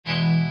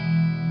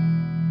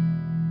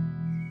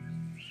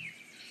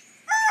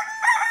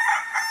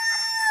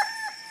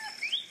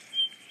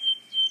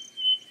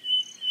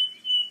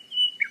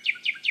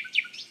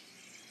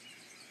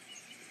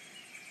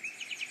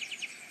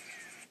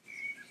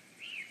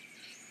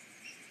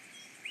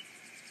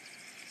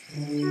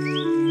Who's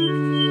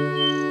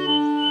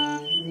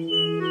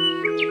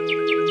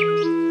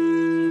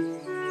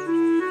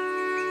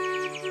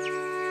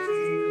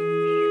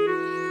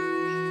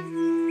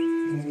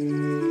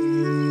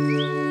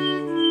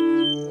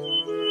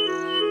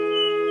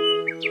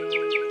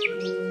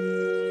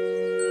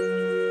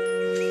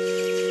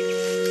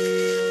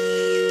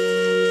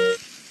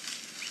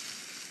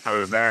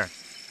there?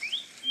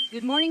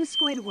 Good morning,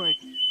 Squidward.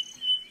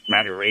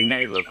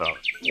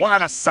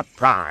 What a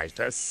surprise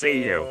to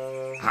see you.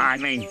 I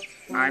mean,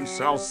 I'm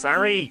so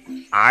sorry.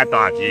 I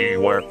thought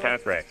you were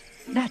Patrick.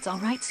 That's all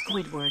right,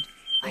 Squidward.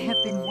 I have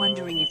been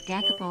wondering if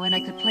Gackapo and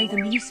I could play the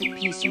music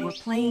piece you were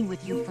playing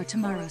with you for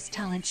tomorrow's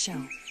talent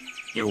show.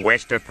 You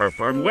wish to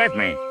perform with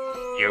me?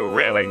 You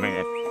really mean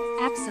it?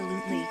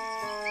 Absolutely.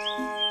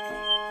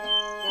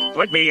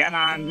 Put me in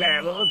on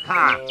level,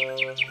 huh?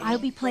 I'll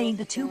be playing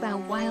the tuba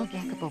while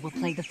Gackapo will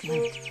play the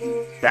flute.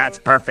 That's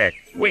perfect.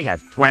 We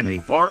have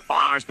 24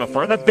 hours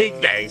before the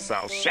big day,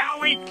 so shall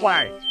we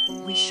play?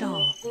 We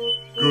shall.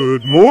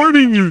 Good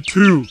morning, you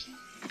two.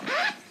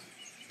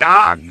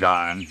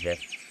 Doggone it.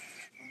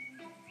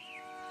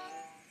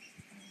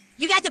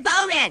 You got the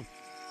bowman!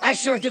 I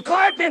sure do,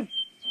 Cartman!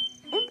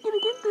 I'm gonna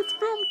get this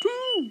film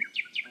too.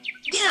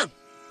 Dude,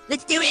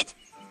 let's do it!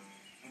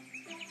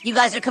 You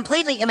guys are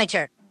completely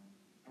immature.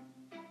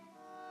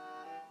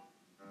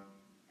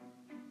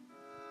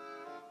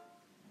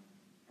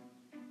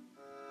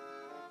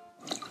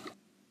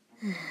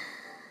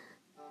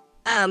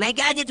 Oh my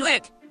god, it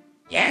worked!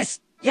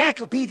 Yes,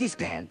 Yacker beat his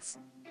pants.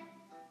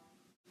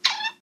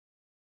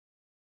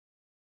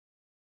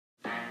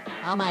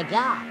 Oh my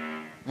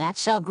god, that's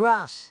so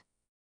gross.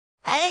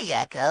 Hey,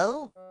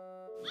 Yakko.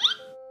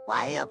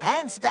 Why your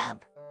pants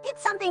damp? Did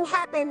something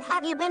happen?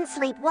 Have you been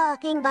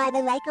sleepwalking by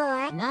the lake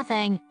or?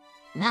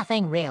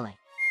 Nothing really.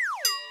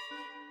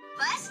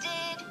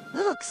 Busted!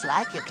 Looks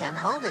like you can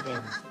hold it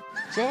in.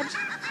 Sibs,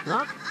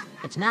 look,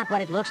 it's not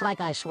what it looks like,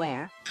 I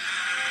swear.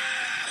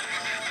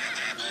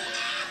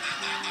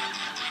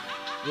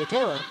 You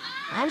too.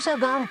 I'm so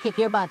gonna kick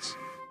your butts.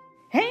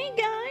 Hey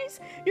guys,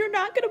 you're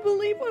not gonna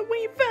believe what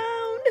we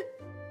found!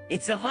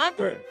 It's a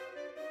hopper.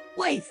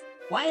 Wait,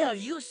 why are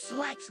you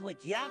slacks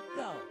with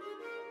Yakko?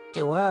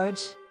 2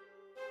 words.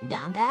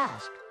 Don't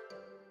ask.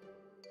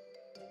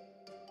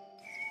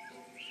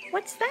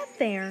 What's that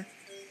there?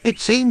 It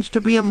seems to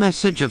be a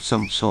message of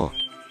some sort.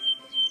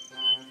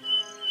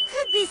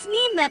 Could this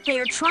mean that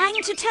they're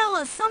trying to tell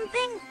us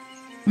something?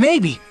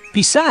 Maybe.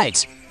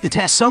 Besides, the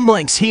test some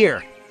blanks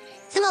here.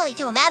 Similarly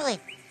to a Mad Lib.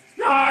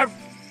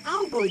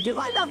 Oh boy, do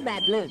I love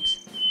Mad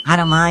Libs. I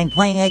don't mind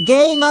playing a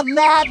game of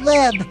Mad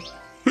Lib.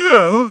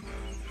 Yeah,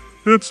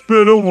 it's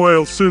been a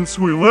while since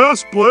we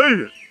last played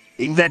it.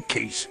 In that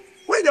case,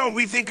 why don't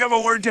we think of a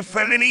word to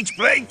fill in each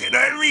blank and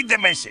I'll read the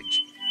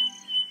message.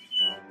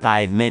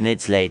 5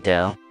 minutes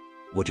later.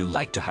 Would you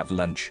like to have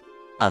lunch?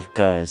 Of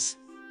course.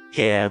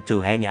 Here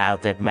to hang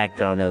out at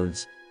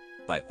McDonald's.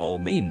 By all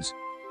means.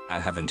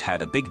 I haven't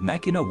had a Big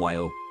Mac in a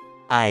while.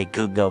 I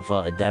could go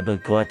for a double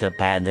quarter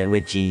pounder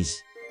with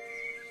cheese.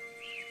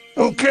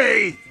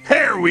 Okay,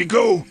 here we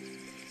go.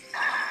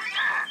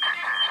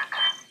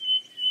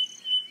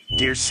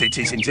 Dear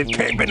citizens of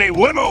Camp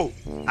Ani-Wham-O,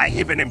 I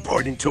have an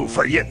important tool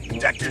for you.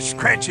 Dr.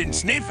 Scratch and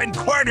Sniff and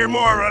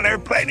Quartermore are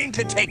planning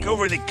to take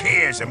over the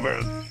chaos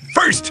world.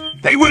 First,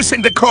 they will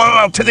send a call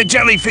out to the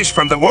jellyfish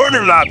from the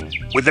Warner Lab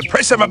with the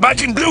press of a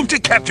magic glue to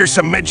capture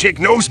some magic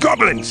nose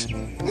goblins.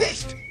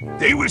 Next,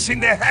 they will sing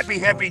the happy,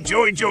 happy,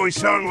 joy, joy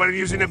song while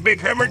using a big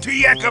hammer to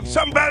yak up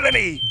some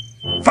baloney.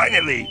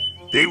 Finally,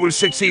 they will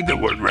succeed the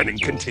world running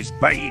contest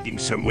by eating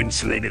some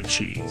winsolated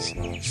cheese.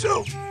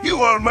 So,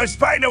 you all must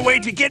find a way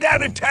to get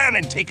out of town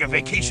and take a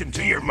vacation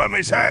to your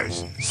mama's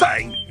house.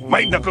 Signed,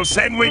 my knuckle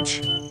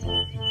sandwich.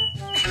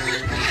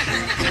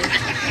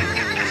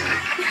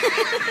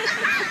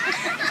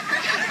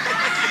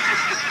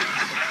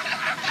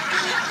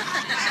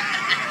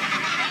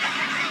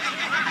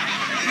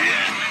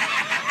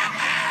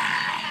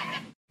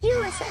 You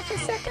are such a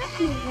sucker,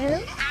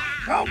 hero.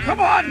 Oh, come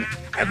on!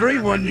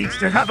 Everyone needs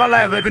to have a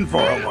laugh even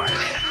for a while.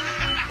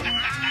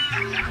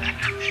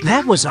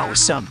 That was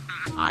awesome.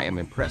 I am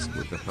impressed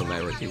with the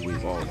hilarity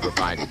we've all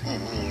provided.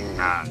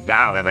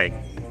 Undoubtedly.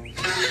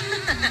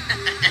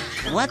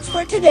 What's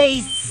for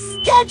today's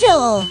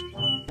schedule?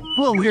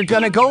 Well, we're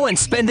gonna go and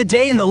spend the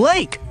day in the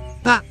lake.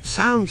 That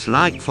sounds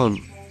like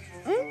fun.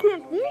 I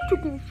can't wait to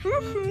go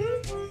fishing.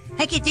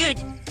 Hey, kid, dude.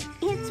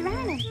 It's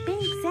right, a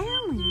big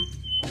salmon.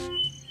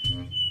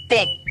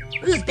 Big.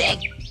 Who's big?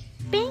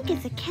 Big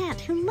is a cat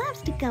who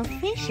loves to go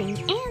fishing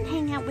and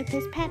hang out with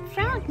his pet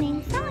frog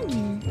named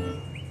Froggy.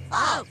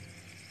 Oh,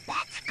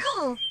 that's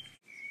cool.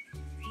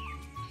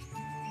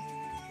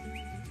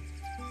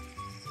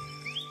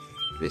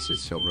 This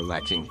is so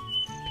relaxing.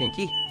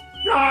 Pinky?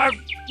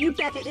 You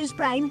bet it is,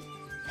 Brain.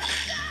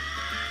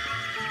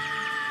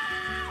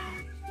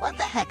 What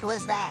the heck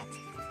was that?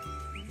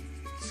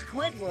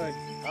 Squidward,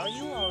 are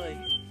you alright?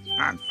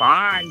 I'm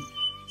fine.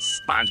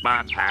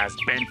 SpongeBob has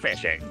been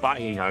fishing, but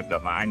he hooked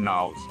up my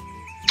nose.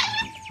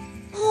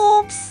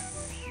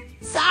 Oops.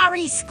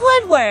 Sorry,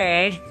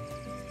 Squidward.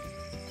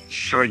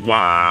 Sure you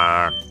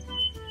are.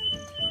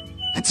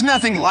 It's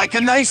nothing like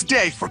a nice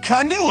day for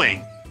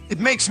canoeing. It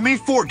makes me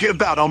forget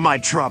about all my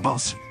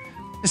troubles.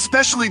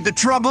 Especially the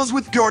troubles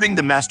with guarding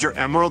the Master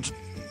Emerald.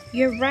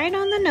 You're right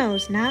on the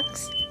nose,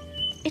 Nux.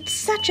 It's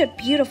such a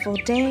beautiful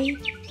day.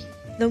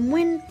 The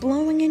wind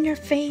blowing in your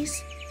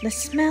face, the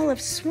smell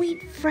of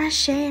sweet,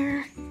 fresh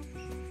air.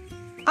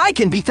 I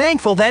can be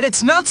thankful that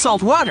it's not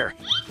salt water.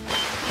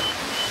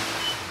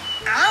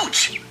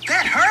 Ouch!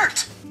 That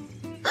hurt!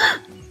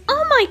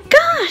 Oh my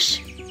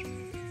gosh!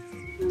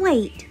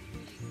 Wait,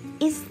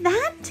 is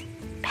that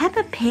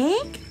Peppa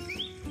Pig?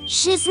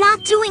 She's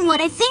not doing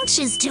what I think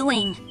she's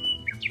doing.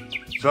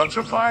 Such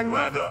a fine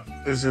weather,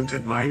 isn't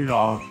it, my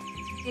love?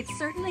 It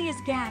certainly is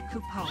Gak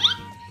who poked.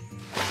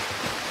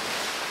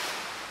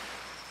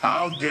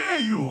 How dare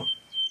you?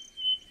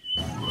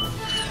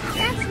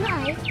 That's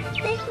right.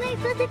 They play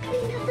for the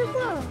Queen of the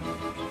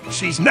World.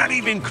 She's not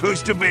even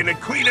close to being a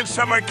queen of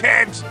summer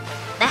camps.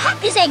 The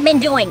heck is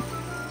Eggman doing?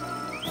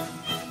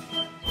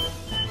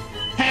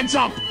 Hands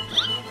up!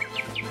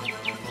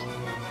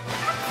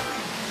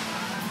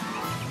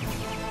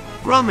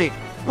 Gromit,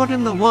 what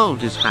in the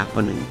world is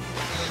happening?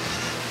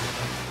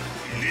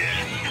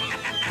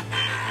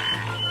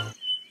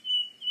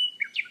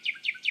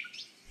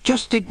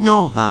 Just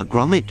ignore her,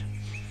 Gromit.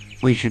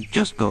 We should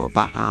just go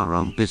about our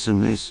own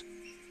business.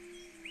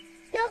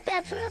 Not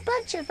bad for a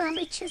bunch of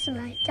amateurs,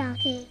 right,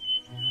 Doggy?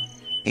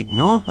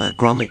 Ignore her,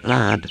 Gromit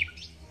lad.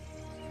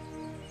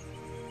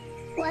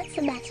 What's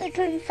the matter,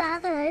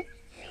 Grandfather?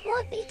 You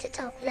want me to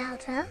talk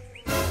louder?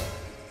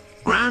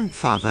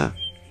 Grandfather?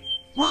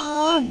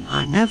 Why,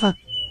 I never...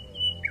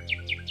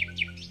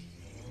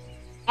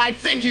 I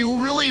think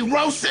you really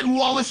roasted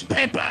Wallace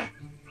Peppa.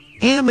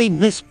 Hear me,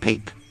 Miss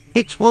Pig.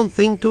 It's one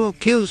thing to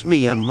accuse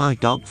me and my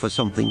dog for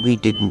something we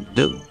didn't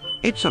do.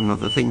 It's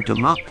another thing to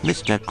mock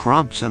Mr.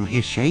 Krabs and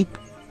his shape.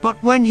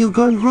 But when you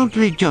go and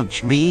rudely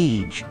judge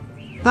me age,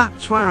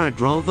 that's where I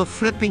draw the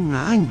flipping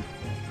line.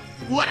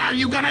 What are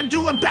you gonna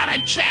do about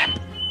it, champ?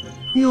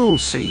 You'll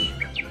see.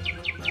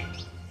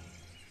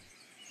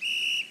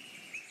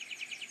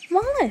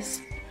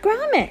 Wallace,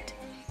 Gromit,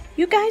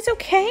 you guys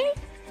okay?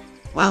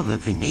 Well,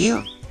 living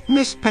here,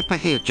 Miss Peppa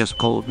here just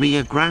called me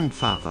a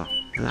grandfather,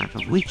 that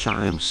of which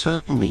I am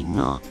certainly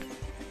not.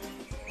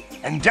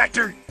 And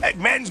Dr.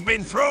 Eggman's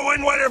been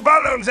throwing water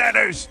balloons at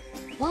us.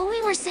 Well,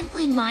 we were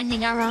simply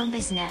minding our own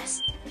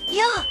business.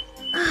 Yeah.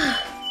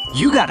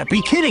 You gotta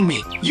be kidding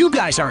me. You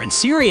guys are in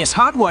serious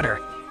hot water.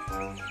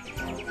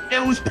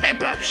 It was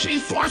Peppa. She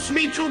forced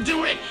me to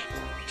do it.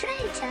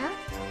 Traitor.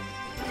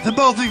 The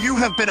both of you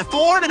have been a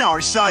thorn in our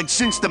side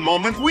since the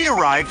moment we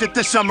arrived at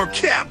the summer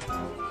camp.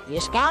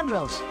 You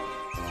scoundrels.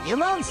 You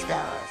monsters.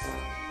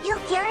 You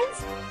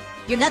Karens?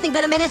 You're nothing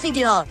but a menacing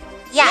dog.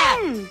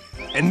 Yeah.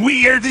 And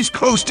we are this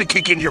close to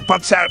kicking your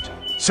butts out,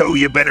 so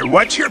you better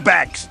watch your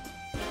backs.